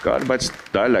 ամեն ինչ կար, բայց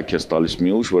դա էլ է քեզ տալիս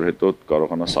մի ուժ, որ հետո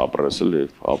կարողանաս ապրես էլի,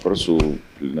 ապրես ու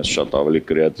լինես շատ ավելի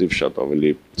կրեատիվ, շատ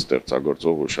ավելի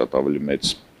ստեղծագործող ու շատ ավելի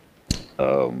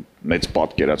մեծ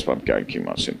պատկերացման կյանքի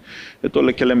մասին։ Հետո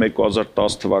լքել եմ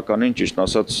 2010 թվականին, ճիշտ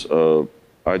ասած,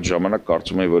 այդ ժամանակ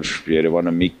կարծում եմ, որ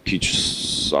Երևանը մի քիչ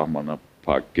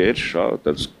սահմանափակ էր,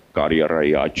 այդպես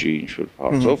կարիերայի աճի ինչ-որ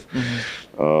հարցով,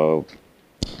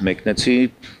 մեկնեցի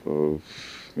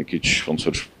մի քիչ ոնց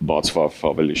որ բացվավ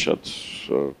ավելի շատ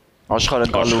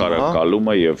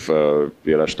աշխարհակալումը եւ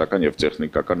երաժշտական եւ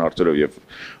տեխնիկական հարցերով եւ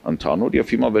ընդհանուր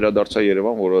եւ հիմա վերադարձա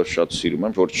Երևան, որը շատ սիրում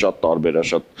եմ, որ շատ տարբեր է,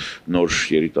 շատ նոր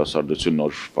երիտասարդություն,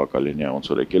 նոր վոկալինիա ոնց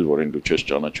որ եկել, որին դու չես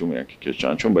ճանաչում, իրանք քեզ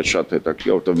ճանաչում, բայց շատ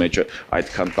հետաքրքիր է, որովհետեւ մեջը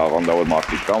այդքան տաղանդավոր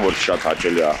մարդիկ կան, որ շատ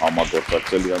հաճելի է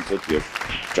համագործակցել իրանց հետ եւ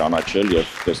ճանաչել եւ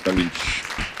տեսնել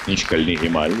ինչ կլինի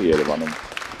հիմա Երևանում։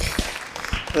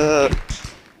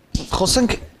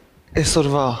 Խոսենք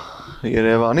այսօրվա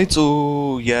Երևանից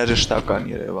ու երաժշտական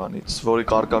Երևանից, որի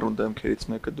կարկառուն դեմքերից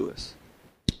մեկը դու ես։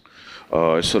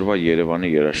 Այսօրվա Երևանի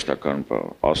երաժշտական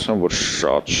ասեմ, որ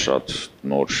շատ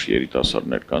նոր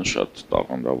երիտասարդներ կան, շատ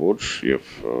տաղանդավոր եւ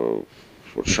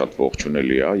որ շատ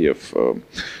ողջունելի է եւ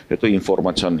հետո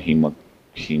ինֆորմացիան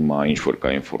հիմա ինչ որ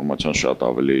կա ինֆորմացիան շատ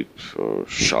ավելի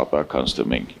շատ է, քան թե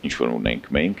մենք ինչ որ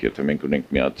ունենք մենք, եթե մենք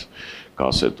ունենք մի հատ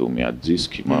կասետ ու մի հատ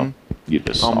դիսկ, հիմա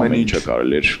գիտես ամեն ինչը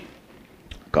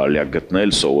կարելի է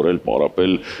գտնել, սովորել,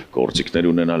 պարապել, գործիքներ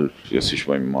ունենալ, ես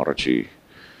հիշում եմ իմ առաջի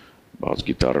բաց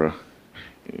գիտարը,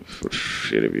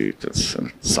 երևի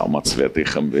սամացվետի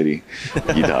խմբերի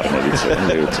գիտարներից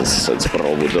են, սենց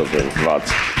պրովոդով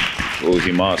ված, ու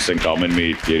հիմա ասենք ամեն մի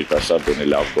երիտասարդ ունի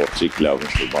լավ գործիք, լավ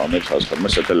ինչ-որ բաներ, հասկանում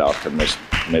ես, դա էլ արդեն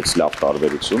մեծ լավ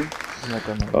տարբերություն։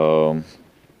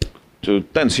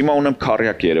 Տենց հիմա ունեմ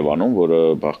քարյակ Երևանում, որը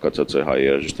բաղկացած է հայ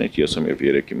երաժիշտներից, ես եմ եւ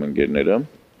 3 իմ ընկերները,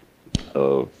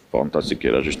 ֆանտաստիկ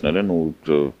երաժիշտներ են ու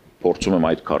փորձում եմ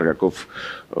այդ քարյակով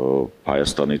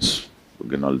Հայաստանից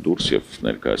գնալ դուրս եւ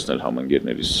ներկայացնել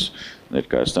համընկերներիս,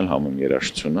 ներկայացնել համին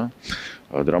երաժշտությունը։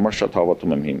 Դրա համար շատ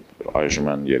հավատում եմ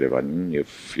այժմյան Երևանին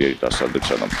եւ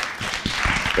երիտասարդությանը։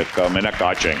 Պետք է մենակ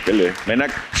աճենք, էլի։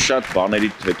 Մենակ շատ բաների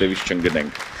հետևից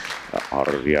չընկնենք։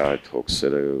 Առօրյա այդ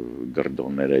հոգսերը,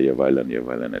 գրդոնները եւ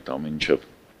այլն այդ ամեն ինչը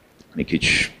մի քիչ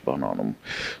բան անում,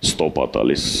 ստոպա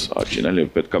տալիս աճին, էլի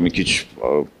պետք է մի քիչ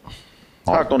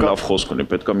Արտոն լավ խոսք ունի,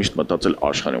 պետք է միշտ մտածել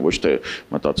աշխարհին, ոչ թե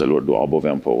մտածել որ դու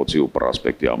Աբովյան փողոցի ու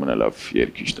պրոսպեկտի ամենալավ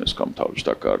երգիչն ես կամ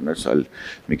թավջտակարն ես, այլ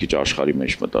մի քիչ աշխարհի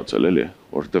մեջ մտածել, էլի,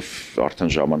 որովհետեւ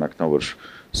արդեն ժամանակն է որ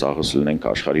սաղս լինենք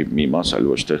աշխարհի մի մաս, այլ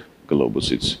ոչ թե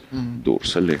գլոբուսից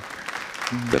դուրս, էլի։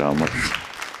 Դրա համար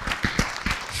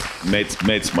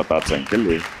մեծ մտածենք,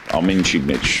 էլի, ամեն ինչի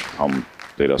մեջ, համ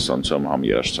դերասանության, համ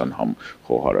երաժշտության, համ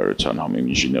խոհարարության, համ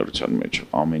ինժեներության մեջ,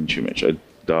 ամեն ինչի մեջ, այդ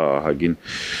դա հագին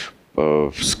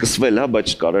սկսվել է,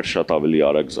 բայց կարեր շատ ավելի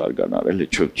արագ զարգանալ, էլի,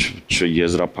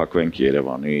 չեզրափակվենք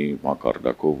Երևանի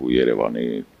մակարդակով ու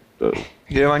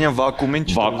Երևանյան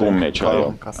վակուում մեջ, այո։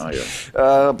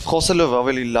 Խոսելով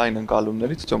ավելի լայն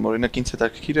ընկալումներից, Թյոմ, օրինակ ինձ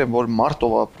հետաքրքիր է, որ մարդ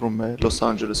ով ապրում է Լոս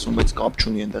Անջելեսում, բայց կապ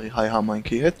չունի այնտեղի հայ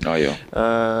համայնքի հետ, այո։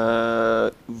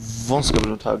 Ոնց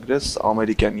կբնութագրես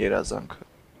ամերիկյան երազանքը,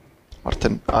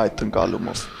 արդեն այդ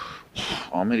ընկալումով։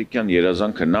 Ամերիկյան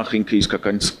երազանքը նախ ինքը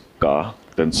իսկականից կա,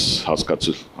 տենց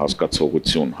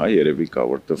հասկացողություն, հա, երևի կա,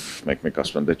 որտեվ մեկ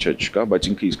ասում են դե չէ չկա, բայց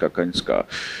ինքը իսկականից կա։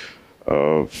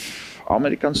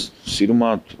 Ամերիկան սիրում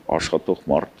է աշխատող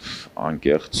մարդ,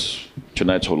 անկեղծ,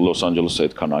 չնայած Լոս Անջելեսը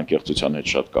այդքան անկեղծության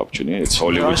հետ շատ կապ չունի,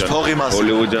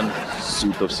 Հոլիվուդյան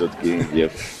սուտով սետկի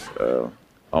եւ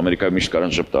Ամերիկայի միշտ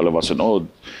կարան ժպտալով ասեն,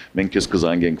 մենք ես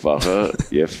կզանգենք վաղը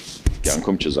եւ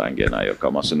կյանքում չզանգեն, այո,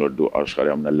 կամ ասեն որ դու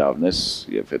աշխարհի ամենալավն ես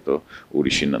եւ հետո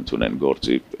ուրիշին ընդունեն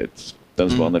գործի, այդ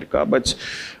տենց բաներ կա, բայց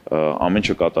ամեն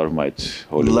ինչ կատարվում այդ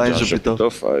հոլիվուդյան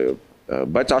ժպտով, այո,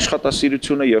 բայց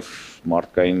աշխատասիրությունը եւ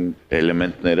մարդկային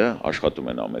էլեմենտները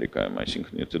աշխատում են Ամերիկայում,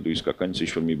 այսինքն եթե դու իսկականից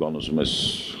ինչ-որ մի բան ուզում ես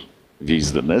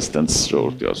վիզ դնես, տենց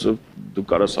ժողովրդի ասում, դու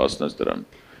կարաս հասնես դրան,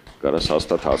 կարաս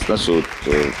հաստատ հասնես ու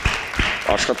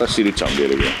աշխատասիրությամբ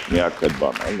երևի, միակ այդ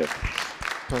բանն է, էլի։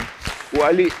 ու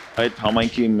այլի այդ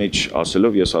համայնքի մեջ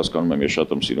ասելով ես հասկանում եմ ես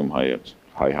շատ եմ սիրում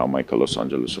հայ համայնքը Լոս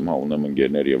Անջելեսում, հա ունեմ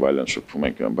ընկերներ եւ այլն շփվում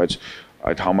ենք, բայց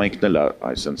այդ համայնքն էլ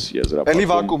այսպես եզրափակում։ Էլի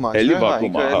վակում է, էլի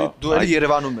վակում է, դու էլի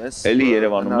Երևանում ես։ Էլի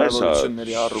Երևանում ես,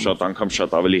 շատ անգամ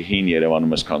շատ ավելի հին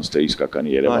Երևանում ես, քան թե իսկական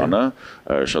Երևանը,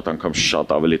 շատ անգամ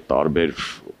շատ ավելի տարբեր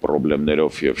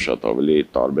խնդիրներով եւ շատ ավելի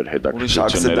տարբեր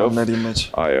հետաքրքրություններով։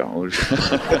 Այո,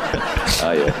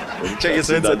 այո։ Չէ,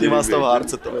 ես հենց այդ իմաստով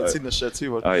հարցը տվեցի,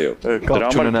 նշեցի, որ այո, դրա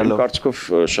համար կարծիքով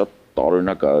շատ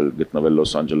տարօրինակ է գտնվել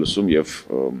Լոս Անջելեսում եւ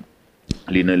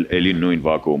լինել էլի նույն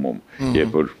վակուումում,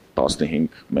 երբ որ 15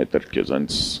 մետր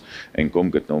քեզանից այն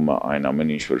կողմ գտնվում է այն ամեն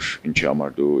ինչ որ ինչի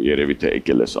համար դու երևի թե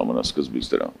եկել ես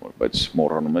ամենասկզբից դրան, բայց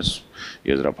մոռանում ես,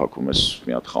 եզրափակում ես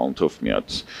մի հատ խանութով, մի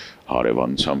հատ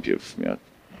հարևանությամբ եւ մի հատ,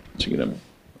 չգիտեմ,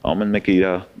 ամեն մեկը իր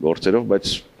գործերով,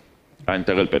 բայց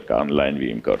այնտեղ էլ պետք է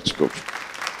անլայնվի իմ կարծիքով։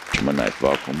 Չմնա այդ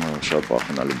վակումը շատ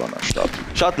վախենալու բան է շատ։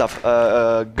 Շատ լավ,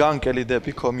 գանք էլի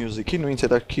դեպի քո մյուզիկին ու ինձ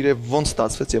հետաքրքիր է ոնց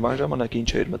ստացվեց եւ այն ժամանակ ինչ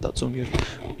էր մտածում,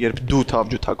 երբ դու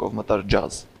թավջութակով մտար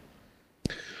ջազ։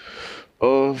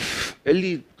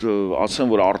 Էլի ասեմ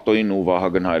որ Արտոյին ու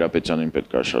Վահագն Հայրապետյանին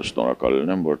պետք է շատ շնորհակալ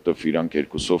լինեմ, որովհետեւ իրանք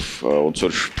երկուսով ոնց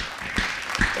որ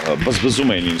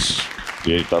բզբզում էին ինձ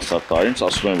երիտասարդ տարին,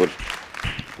 ասում են որ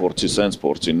փորձի սենց,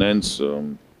 փորձի նենց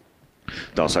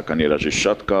դասական երաժիշտ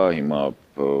շատ կա, հիմա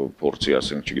փորձի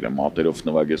ասենք, չգիտեմ, մատերով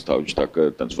նվագես թավջութակը,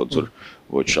 տենց ոնց որ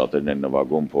ոչ շատերն են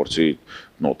նվագում, փորձի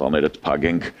նոտաները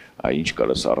տփագենք, ինչ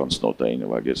կարես առանց նոտայի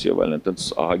նվագես եւ այլն, տենց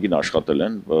ահագին աշխատել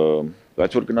են,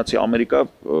 բայց որ գնացի Ամերիկա,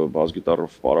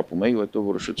 բաս-գիտարով պարապում էի, ու հետո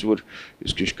որոշեցի, որ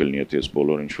իսկ ինչ կլինի, եթե ես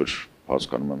բոլոր ինչ որ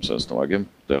հասկանում եմ սենց նվագեմ,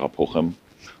 տեղափոխեմ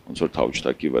ոնց որ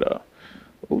թավջութակի վրա։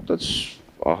 Ու տենց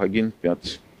ահագին մի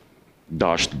հատ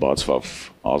դաշտ բացվավ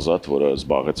ազատ, որը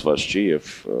զբաղեցված չի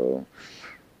եւ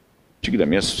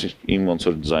չգիտեմ, ես իմ ոնց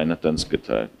որ դիզայնը տենց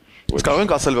գտա։ Կարող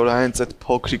ենք ասել, որ հենց այդ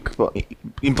փոքրիկ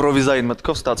իմպրովիզային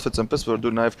մտքով ստացվեց այնպես, որ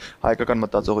դու նաև հայկական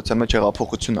մտածողության մեջ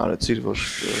հեղափոխություն արեցիր, որ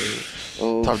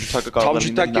թավջութակը կարող է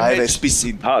լինել նաև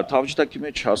այսպիսին։ Հա, թավջութակի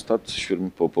մեջ հաստատ շուրջ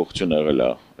փոփոխություն եղել է։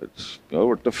 Այդ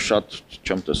որովհետև շատ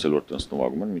չեմ տեսել որ տենց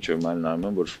նվագում են, մինչև այլ նայում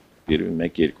եմ, որ երևի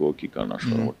 1-2 հոգի կան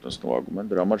աշխարհում որ տենց նվագում են։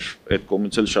 Դրա համար այդ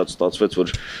կողմից էլ շատ ստացվեց,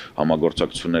 որ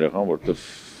համագործակցություններ եղան, որովհետև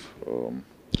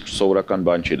սովորական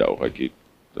բան չի դա ուղղակի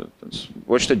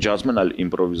ոչ թե ջազմն, այլ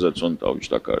իմպրովիզացիոն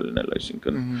թավջութակ լինել,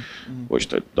 այսինքն ոչ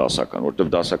թե դասական,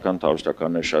 որովհետև դասական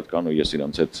թավջութականներ շատ կան ու ես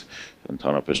իրանց հետ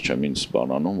ընդհանրապես չեմ ինձ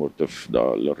բանանում, որովհետև դա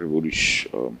լրիվ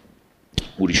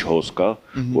ուրիշ հոս կա,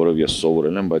 որով ես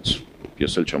սովորել եմ, բայց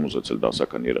ես էլ չեմ ուզեցել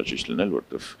դասական երաժիշտ լինել,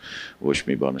 որովհետև ոչ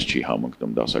մի բանս չի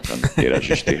համընկնում դասական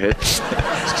երաժիշտի հետ։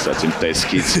 Սկսած իմ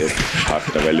տեսքից եւ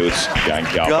հագնվելուց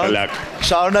կյանքի ապրելակ։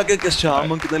 Շարունակենք այս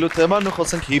չհամընկնելու թեման ու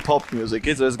խոսենք հիփ-հոփ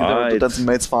մյուզիկից, ես գիտեմ որ դու տենց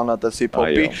մեծ ֆանատ ես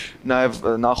հիփ-հոփի, նաեւ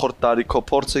նախորդ տարի քո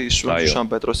փորձը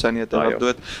Շուշան Պետրոսյանի հետ եղավ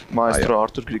դու այդ մայստրո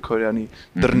Արտուր Գրիգորյանի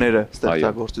դռները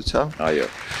ստեղծագործությամբ։ Այո։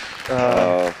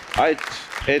 Այդ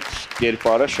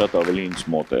կերպարը շատ ավելի ինձ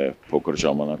մոտ է փոքր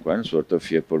ժամանակվանից, որովհետև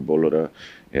երբ որ բոլորը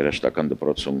երաժշտական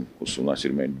դպրոցում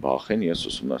ուսումնասիրում էին Բախին, ես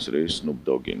ուսումնասիրեի Snoop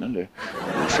Dogg-ին, էլի,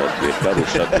 ու շատ երկար ու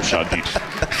շատ ուշադիր,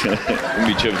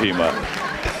 մինչև հիմա։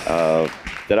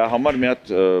 Դրա համար մի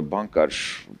հատ բան կար,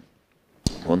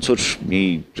 ոնց որ մի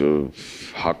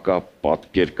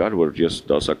հակապատկեր կար, որ ես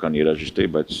դասական երաժիշտ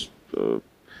էի, բայց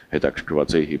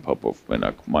հետաքրքրված էի հիփ-հոփով,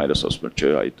 մենակ մայրս ասում էր,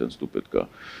 չէ, այ տենց դու պետք է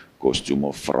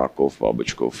կոստյումով, ֆրակով,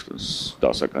 բաբեջկով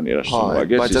դասական երաժշտ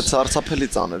նվագես։ Բայց այդ սարսափելի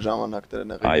ծանր ժամանակներ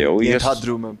են եղել։ Այո,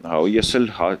 ենթադրում եմ։ Հա, ես էլ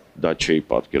դա չէի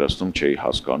պատկերացնում, չէի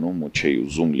հասկանում ու չէի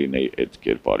ուզում լինեի այդ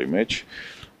կերպարի մեջ։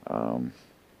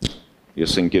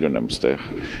 Ես ընկերն եմ ստեղ,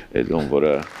 այդում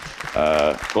որը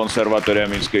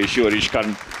կոնսերվատորիայում ինձ կհիշի, որ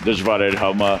ինչքան դժվար էր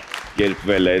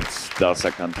համակերպվել այդ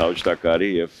դասական թավջութակարի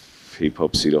եւ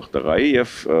հիփ-հոփ սիրող տղայի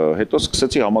եւ հետո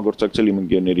սկսեցի համագործակցել իմ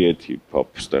ընկերների հետ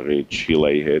հիփ-հոփ ստեղի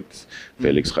Չիլայի հետ,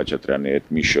 Ֆելիքս Խաչատրյանի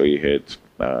հետ, Միշոյի հետ,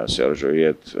 Սերժոյի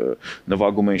հետ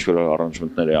նվագում էին ինչ-որ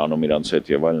արանժմենտներ անում իրանց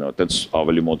հետ եւ այլն, այդպես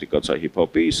ավելի մոտիկացա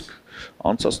հիփ-հոփի, իսկ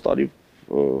անցած տարի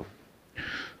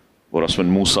որ ասում են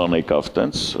մուսան եկավ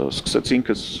տենց, սկսեցի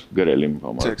ինքս գրել իմ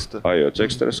համար։ Այո,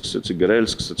 տեքստերը սկսեցի գրել,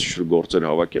 սկսեցի շուտ գործեր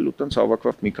հավաքել ու տենց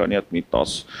հավաքվավ մի քանի հատ մի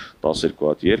 10-12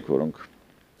 հատ երգ, որոնք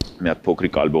մի հատ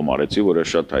փոքրիկ ալբոմ արեցի, որը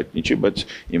շատ հայտնի չի, բայց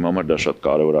իմ համար դա շատ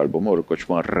կարևոր ալբոմ է, որը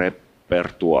կոչվում է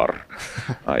ռեպերտուար։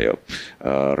 Այո,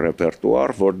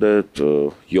 ռեպերտուար, որտեղ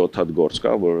 7 հատ գործ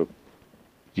կա, որը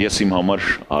Ես իմ համար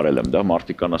արել եմ դա,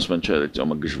 մարդիկան ասում են, չէ,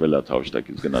 ճամը գժվել է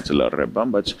թավշտակից գնացել է ռեբան,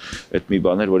 բայց այդ մի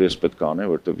բան էր, որ ես պետք է անեի,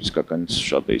 որովհետև իսկականից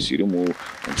շատ էի սիրում ու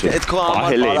ոնց Այդ քո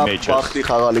համար բախտի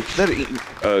խաղալիքներ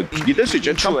գիտես ինչ,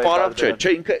 այդքան պարապ չէ,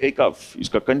 չէ, ինքը եկավ,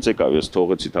 իսկականից եկավ, ես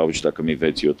թողեցի թավշտակը մի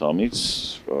 6-7 ամիս,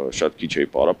 շատ քիչ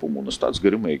էի պարապում ու նստած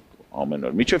գրում էի ամեն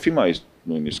օր։ Մինչև հիմա այս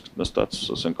նույնիսկ նստած,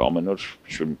 ասենք ամեն օր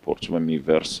փորձում եմ մի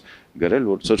վերս գրել,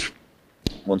 որ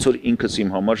ոնց որ ինքս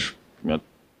իմ համար մի հատ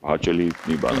հաճելի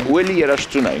մի բան է։ Ու էլի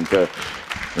երաժշտություն է, ինքը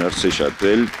ներսի շատ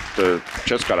էլ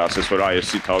չես կարող ասես, որ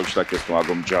այսի թավշտակ ես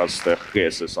նվագում ջազ ստեղ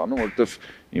ես ես անում, որովհետև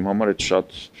իմ համար այդ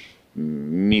շատ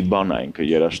մի բան է, ինքը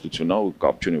երաժշտությունն է ու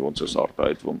կապ չունի ոնց ես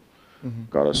արտահայտվում։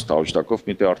 Կարաս թավշտակով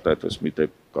մի տեղ արտահայտվես, մի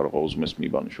տեղ կարող ուզում ես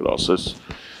մի բան ինչ-որ ասես։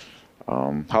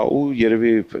 Հա ու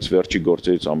երևի այս վերջի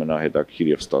գործերից ամենահետաքրքիր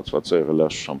եւ ստացվածը եղել է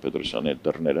Շան Պետրոսյանի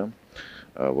դռները,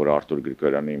 որ Արտուր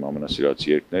Գրիգորյանի իմ ամենասիրած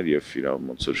երգներ եւ իր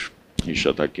ոնց որ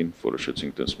հիշատակին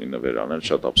որոշեցինք տես մի նվեր անել,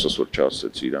 շատ ափսոս որ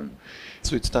չասեցի իրան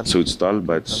ցույց տալ,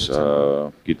 բայց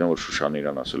գիտեմ որ Շուշանը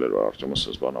իրան ասել էր որ Արտյոմը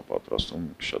սս բանա պատրաստում,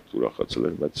 շատ ուրախացել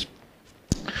էր, բայց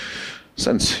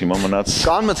սենց հիմա մնաց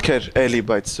կան մտքեր էլի,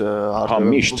 բայց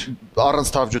միշտ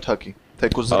առանց թավջութակի,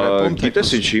 թեկուզ ռեպում,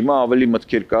 գիտես ինչ, հիմա ավելի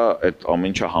մտքեր կա այդ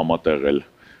ամեն ինչը համատեղել,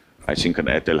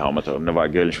 այսինքն այդ էլ համատեղել,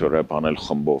 նվագել ինչ-որ ռեպ անել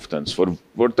խմբով, տենց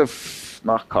որտեվ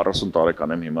նախ 40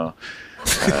 տարեկան եմ հիմա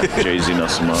Jay-Z-ն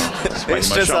ասում է, բայց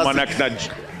ժամանակն է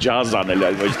ջազ անել,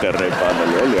 այլ ոչ թե ռեպ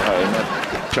անել, էլի, հա, հիմա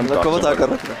չեմ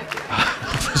կարծում։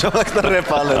 Ժամանակն է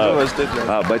ռեպ անել, ոչ թե ջազ։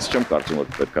 Հա, բայց չեմ կարծում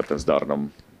որ պետք է տես դառնամ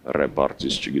ռեպ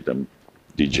արտիստ, չգիտեմ,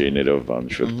 DJ-ներով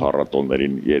բան, շուտ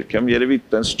փառատոներին երգեմ, երևի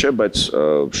տենց չէ, բայց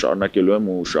շարունակելու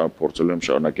եմ ու փորձելու եմ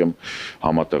շարունակեմ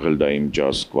համատեղել դա իմ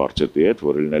ջազ կվարտետի հետ,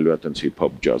 որ լինելու է տենց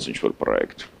հիփ-հոփ ջազ ինչ-որ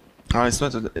պրոյեկտ։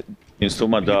 Ինձ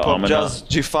թվում է դա ջազ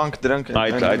G-funk դրանք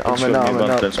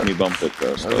մի բան պետք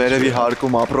է վերևի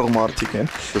հարկում ապրող մարդիկ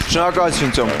են։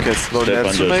 Շնորհակալություն Տյոմ քեզ, որ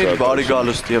ներսում էիր, բարի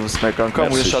գալուստ եւս մեկ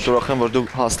անգամ ու ես շատ ուրախ եմ որ դու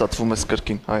հաստատվում ես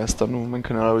կրկին Հայաստանում ու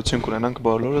մենք հնարավորություն կունենանք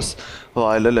բոլորս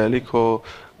վայելել էլի քո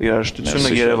երաժշտությունը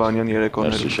Երևանյան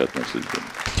երեկոներում։ Շատ մերսի։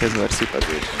 Քեզ մերսի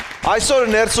պատվիրություն։ Այսօր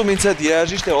ներսում ինձ հետ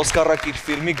երաժիշտ է Օսկարակիր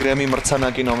ֆիլմի Գրեմի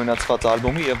մրցանակի նոմինացված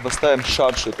ալբոմի եւ վստահ եմ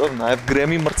շատ շուտով նաեւ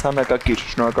Գրեմի մրցանակակիր։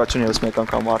 Շնորհակալություն եւս մեկ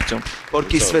անգամ Արտյոմ, որ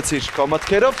կիսվեցիր քո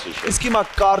մտքերով։ Իսկ հիմա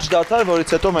կարճ դադար, որից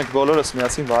հետո մենք բոլորս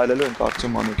միասին վայելելու ենք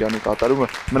Արտյոմ Մանուկյանի կատարումը։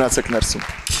 Մնացեք ներսում։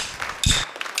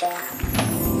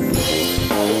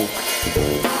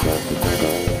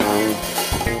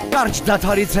 Կարճ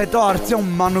դադարից հետո Արտյոմ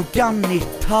Մանուկյանն իր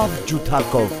թավ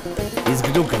ջութակով, իսկ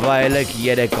դուք վայելեք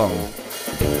երեկոն։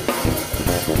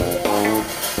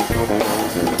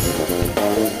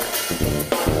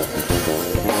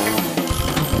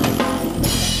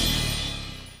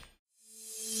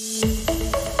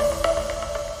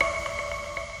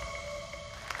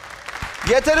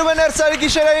 Եթերում է Նers Ari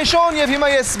գիշերային շոուն եւ հիմա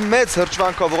ես մեծ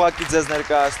հրճվանքով ուղղակի ձեզ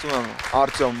ներկայացնում եմ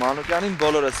Արտյոմ Մանուկյանին,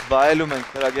 բոլորս վայելում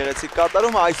ենք նրա գեղեցիկ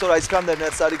կատարումը, այսօր այսքան դեռ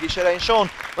Ners Ari գիշերային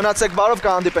շոուն, մնացեք բարով,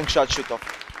 կհանդիպենք շատ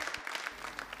շուտով։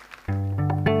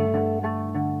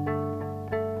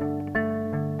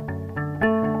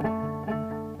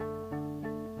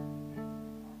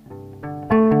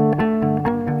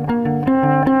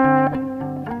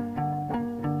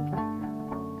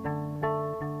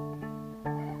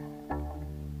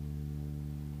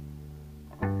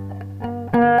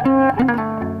 Thank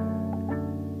you.